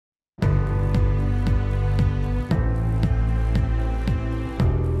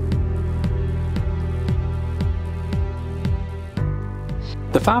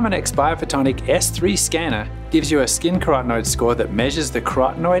The Pharmanex BioPhotonic S3 Scanner gives you a skin carotenoid score that measures the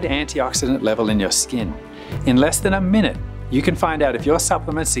carotenoid antioxidant level in your skin. In less than a minute, you can find out if your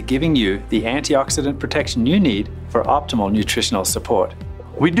supplements are giving you the antioxidant protection you need for optimal nutritional support.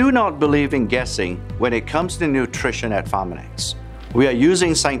 We do not believe in guessing when it comes to nutrition at Pharmanex. We are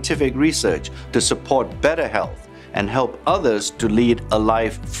using scientific research to support better health and help others to lead a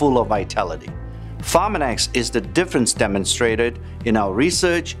life full of vitality. Pharmanex is the difference demonstrated in our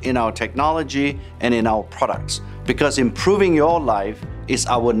research, in our technology, and in our products, because improving your life is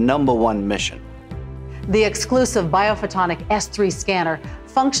our #1 mission. The exclusive BioPhotonic S3 scanner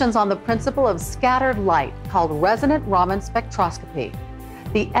functions on the principle of scattered light called resonant Raman spectroscopy.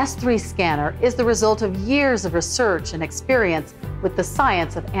 The S3 scanner is the result of years of research and experience with the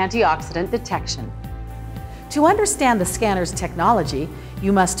science of antioxidant detection. To understand the scanner's technology,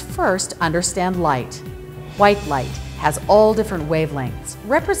 you must first understand light. White light has all different wavelengths,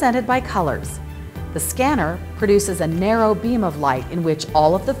 represented by colors. The scanner produces a narrow beam of light in which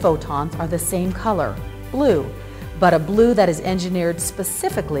all of the photons are the same color, blue, but a blue that is engineered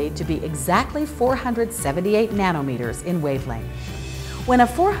specifically to be exactly 478 nanometers in wavelength. When a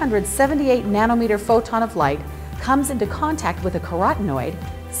 478 nanometer photon of light comes into contact with a carotenoid,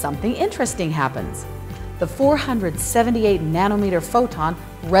 something interesting happens. The 478 nanometer photon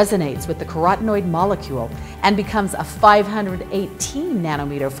resonates with the carotenoid molecule and becomes a 518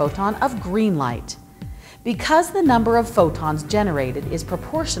 nanometer photon of green light. Because the number of photons generated is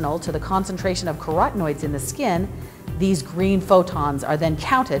proportional to the concentration of carotenoids in the skin, these green photons are then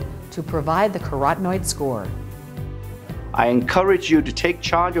counted to provide the carotenoid score. I encourage you to take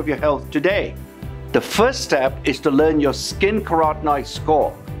charge of your health today. The first step is to learn your skin carotenoid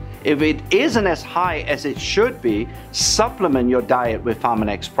score. If it isn't as high as it should be, supplement your diet with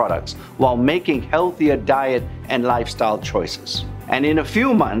Pharmanex products while making healthier diet and lifestyle choices. And in a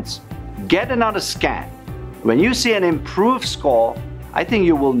few months, get another scan. When you see an improved score, I think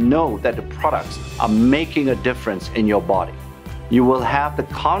you will know that the products are making a difference in your body. You will have the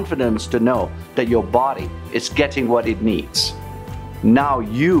confidence to know that your body is getting what it needs. Now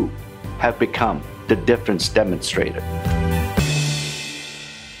you have become the difference demonstrator.